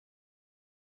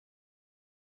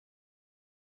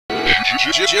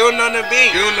June on the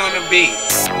beat. June on the beat.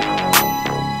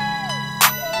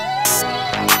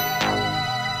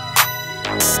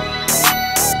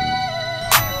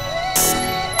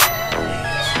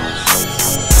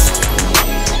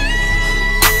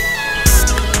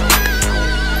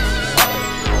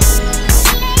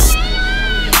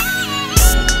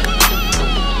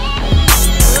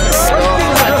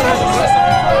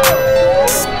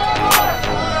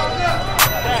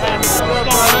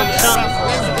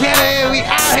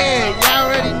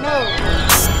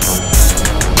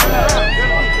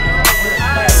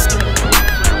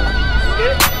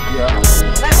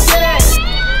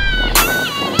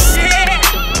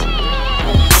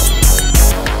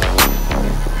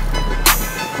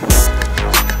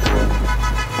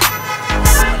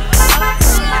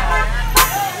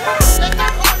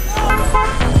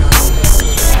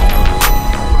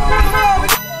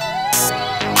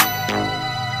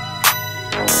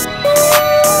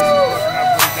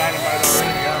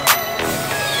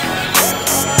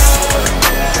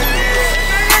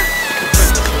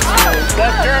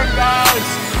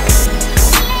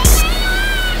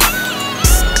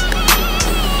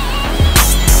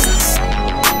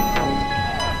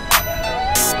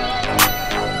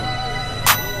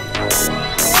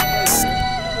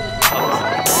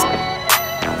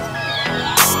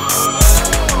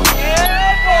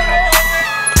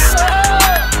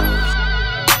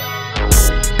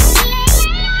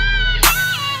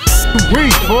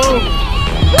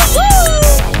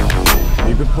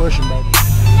 Keep it pushing, baby.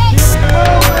 Keep it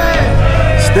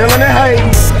moving. Still in the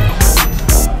Hades.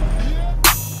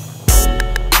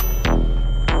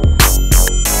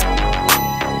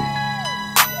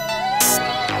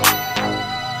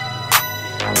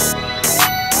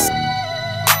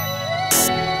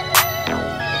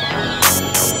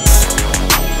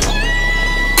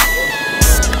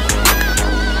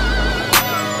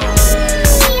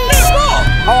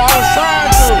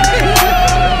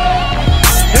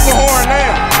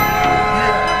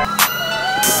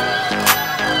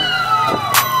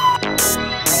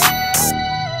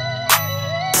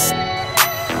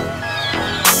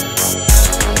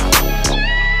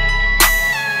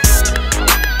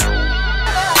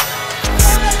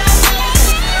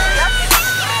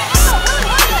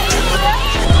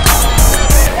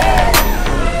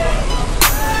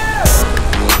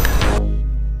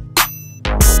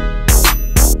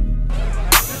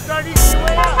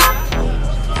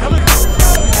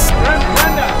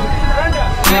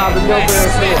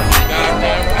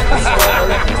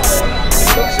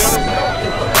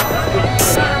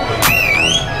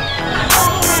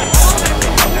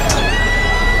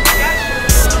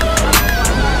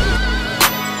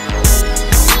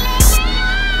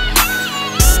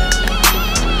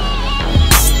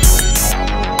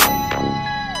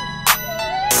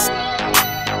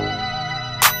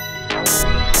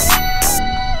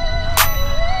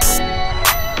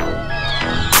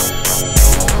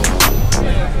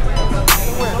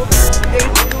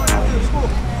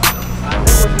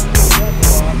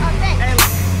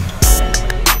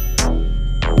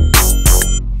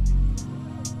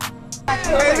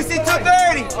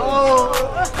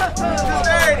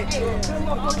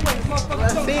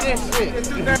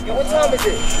 What time is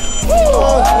it? Oh,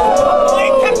 they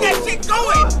kept that shit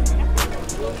going.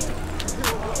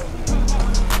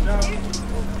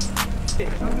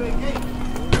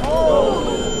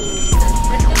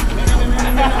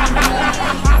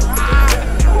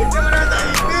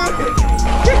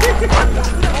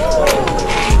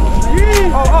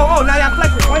 Oh, now y'all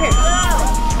flex it. Go ahead.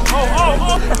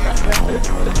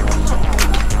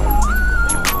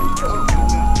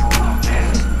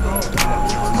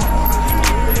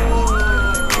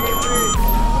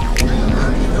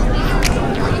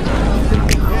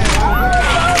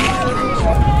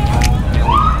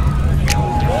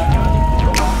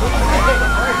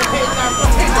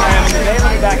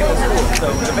 Back in the school, so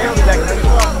the mayor will be back in the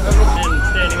school. And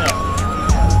standing up.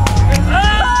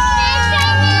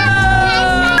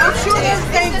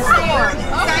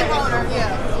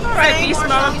 Alright, Beast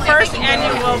Mode, first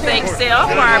annual bake sale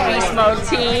for our Beast Mode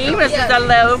team. This is the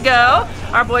logo.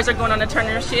 Our boys are going on a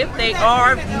turnership. They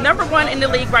are #1 in the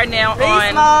league right now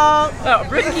on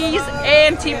brickies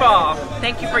and T-ball.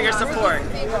 Thank you for your support.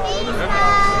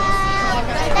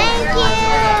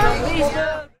 Thank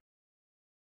you.